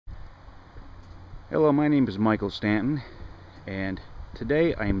Hello, my name is Michael Stanton, and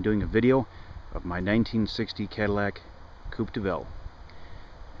today I am doing a video of my 1960 Cadillac Coupe Deville.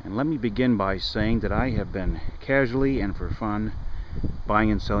 And let me begin by saying that I have been casually and for fun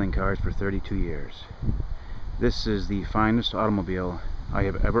buying and selling cars for 32 years. This is the finest automobile I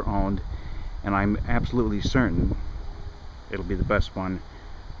have ever owned, and I'm absolutely certain it'll be the best one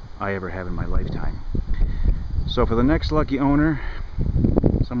I ever have in my lifetime. So for the next lucky owner,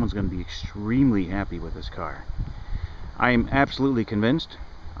 someone's going to be extremely happy with this car. I am absolutely convinced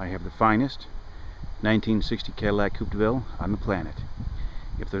I have the finest 1960 Cadillac Coupe Deville on the planet.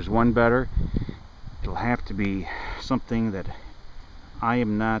 If there's one better, it'll have to be something that I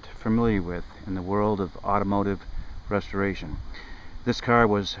am not familiar with in the world of automotive restoration. This car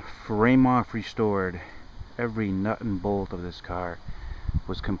was frame-off restored. Every nut and bolt of this car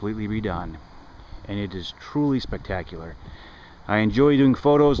was completely redone, and it is truly spectacular. I enjoy doing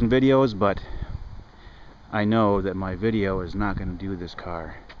photos and videos, but I know that my video is not going to do this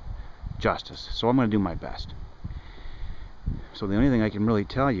car justice, so I'm going to do my best. So the only thing I can really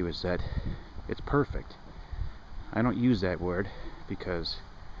tell you is that it's perfect. I don't use that word because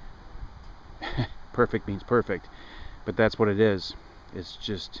perfect means perfect, but that's what it is. It's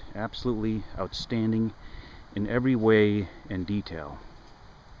just absolutely outstanding in every way and detail.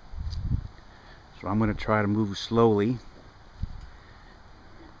 So I'm going to try to move slowly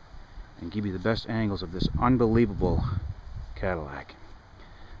and give you the best angles of this unbelievable Cadillac.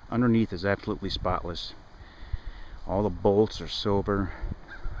 Underneath is absolutely spotless. All the bolts are silver.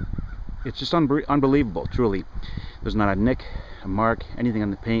 It's just unbelievable, truly. There's not a nick, a mark, anything on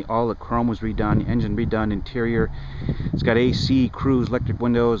the paint. All the chrome was redone, engine redone, interior. It's got AC, cruise, electric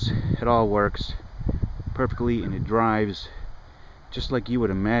windows. It all works perfectly, and it drives just like you would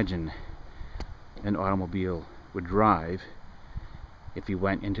imagine an automobile would drive if you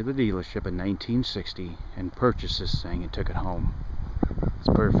went into the dealership in 1960 and purchased this thing and took it home. It's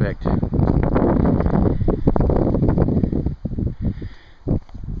perfect.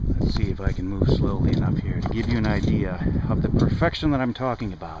 Let's see if I can move slowly enough here to give you an idea of the perfection that I'm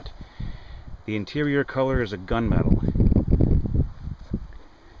talking about. The interior color is a gunmetal.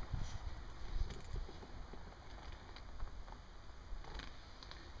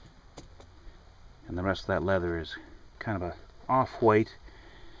 And the rest of that leather is kind of a off-white.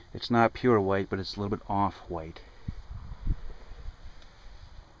 It's not pure white, but it's a little bit off-white.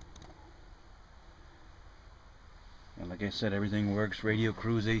 And like I said, everything works. Radio,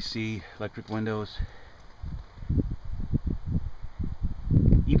 cruise, AC, electric windows.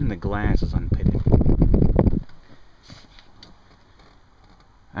 Even the glass is unpitted.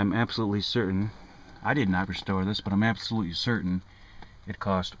 I'm absolutely certain, I did not restore this, but I'm absolutely certain it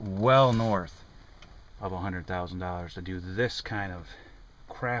cost well north of $100,000 to do this kind of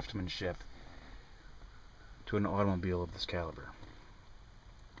craftsmanship to an automobile of this caliber.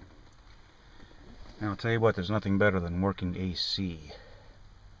 Now I'll tell you what, there's nothing better than working AC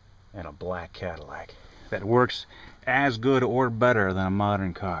in a black Cadillac that works as good or better than a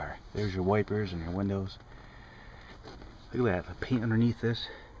modern car. There's your wipers and your windows. Look at that, the paint underneath this,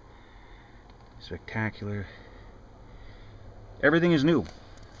 spectacular. Everything is new.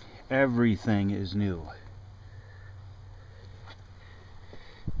 Everything is new.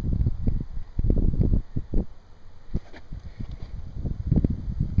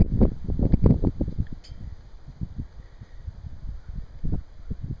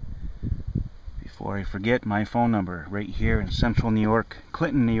 Before I forget, my phone number right here in central New York,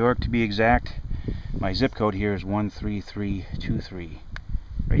 Clinton, New York to be exact. My zip code here is 13323,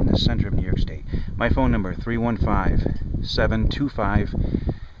 right in the center of New York State. My phone number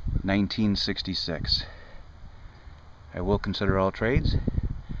 315-725-1966. I will consider all trades.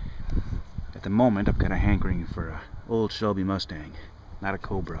 At the moment, I've got a hankering for an old Shelby Mustang, not a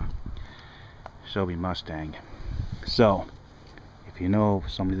Cobra. Shelby Mustang. So, if you know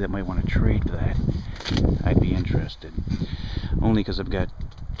somebody that might want to trade for that, I'd be interested. Only because I've got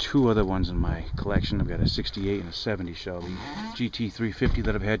two other ones in my collection. I've got a 68 and a 70 Shelby GT350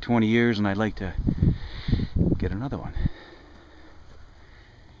 that I've had 20 years, and I'd like to get another one.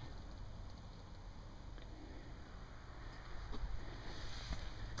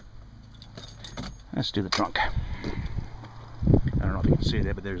 Let's do the trunk. I don't know if you can see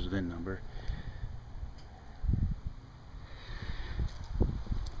that, but there's the VIN number.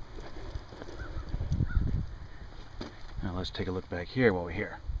 Now let's take a look back here while we're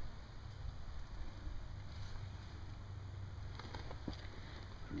here.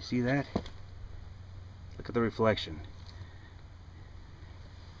 Can you see that? Look at the reflection.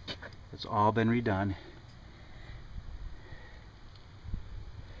 It's all been redone.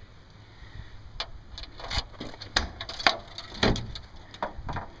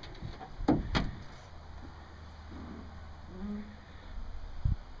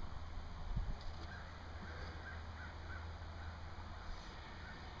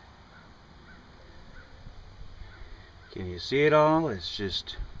 Can you see it all? It's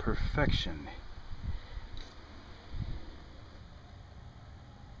just perfection.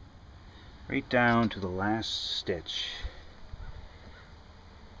 Right down to the last stitch.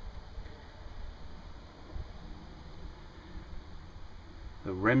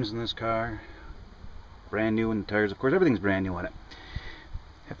 The rims in this car, brand new, and the tires, of course, everything's brand new on it.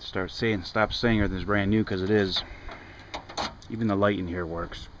 I have to stop saying everything's brand new, because it is. Even the light in here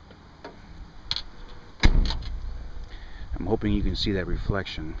works. I'm hoping you can see that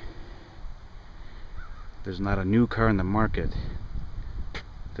reflection. There's not a new car in the market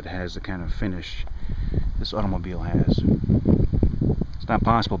that has the kind of finish this automobile has. It's not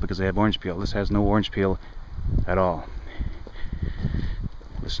possible because they have orange peel. This has no orange peel at all.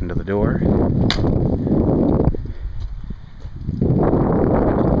 Listen to the door.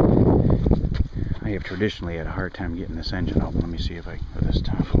 I have traditionally had a hard time getting this engine open. Let me see if I can this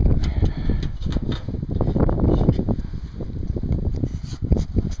top open.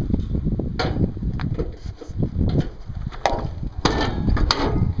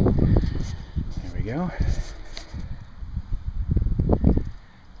 There we go.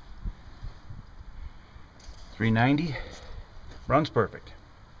 $390. Runs perfect.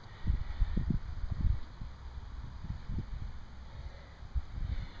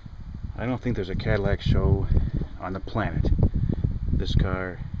 I don't think there's a Cadillac show on the planet this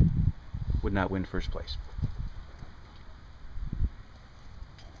car would not win first place.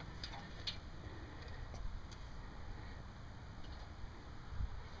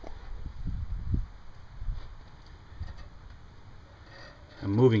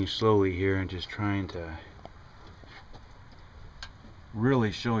 I'm moving slowly here and just trying to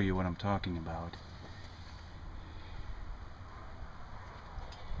really show you what I'm talking about.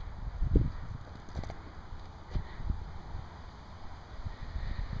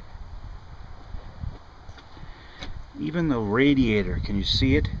 Even the radiator, can you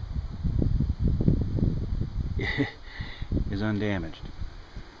see it? Is undamaged.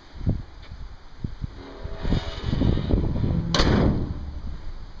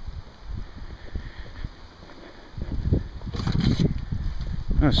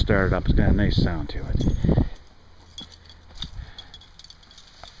 I'll start it up, it's got a nice sound to it.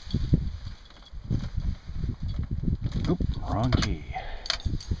 Oop, wrong key.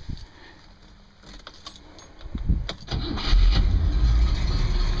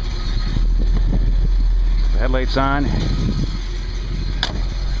 Headlights on.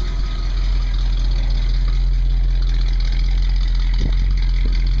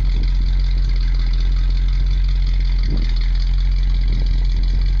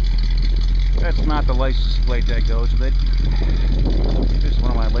 That's not the license plate that goes with it. This is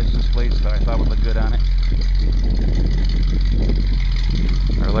one of my license plates that I thought would look good on it.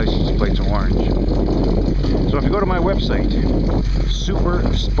 Our license plate's orange. So if you go to my website,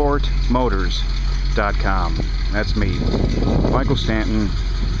 supersportmotors.com. That's me, Michael Stanton,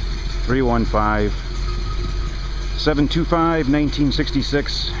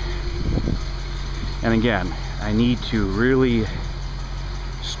 315-725-1966. And again, I need to really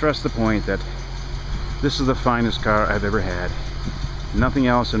stress the point that this is the finest car I've ever had. Nothing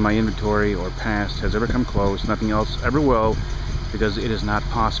else in my inventory or past has ever come close. Nothing else ever will, because it is not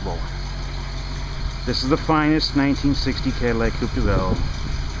possible. This is the finest 1960 Cadillac Coupe Deville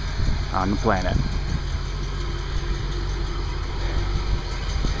on the planet.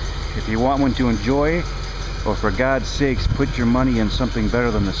 If you want one to enjoy, or for God's sakes, put your money in something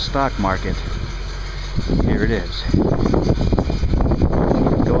better than the stock market, here it is.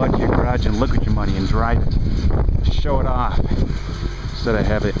 Go out to your garage and look at your money and drive it. Show it off. Instead of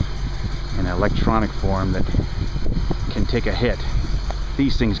have it in an electronic form that can take a hit.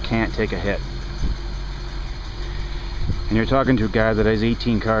 These things can't take a hit. And you're talking to a guy that has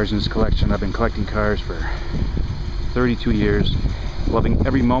 18 cars in his collection. I've been collecting cars for 32 years. Loving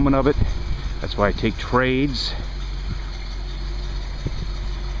every moment of it. That's why I take trades.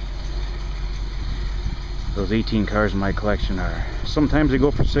 Those 18 cars in my collection are, sometimes they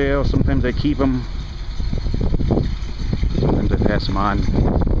go for sale, sometimes I keep them, sometimes I pass them on.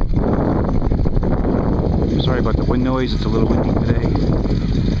 I'm sorry about the wind noise, it's a little windy today.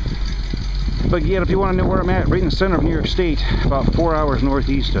 But yet, if you want to know where I'm at, right in the center of New York State, about 4 hours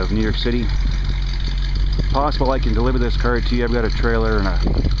northeast of New York City. Possible I can deliver this car to you. I've got a trailer and a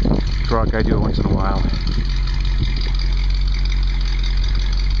truck, I do it once in a while.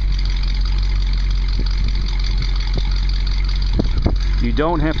 You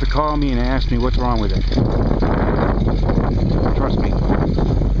don't have to call me and ask me what's wrong with it. Trust me.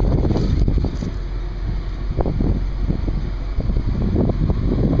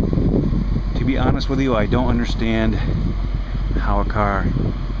 To be honest with you, I don't understand how a car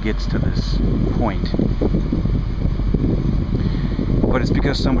gets to this point. But it's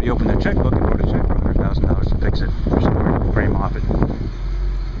because somebody opened their checkbook and wrote a check for $100,000 to fix it or some frame off it.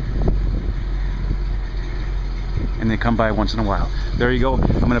 And they come by once in a while. There you go.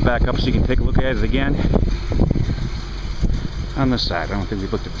 I'm going to back up so you can take a look at it again. On the side. I don't think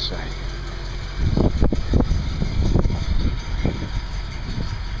we've looked at the side.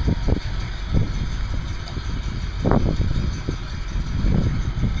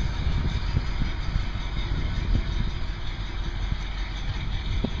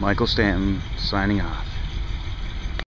 Michael Stanton signing off.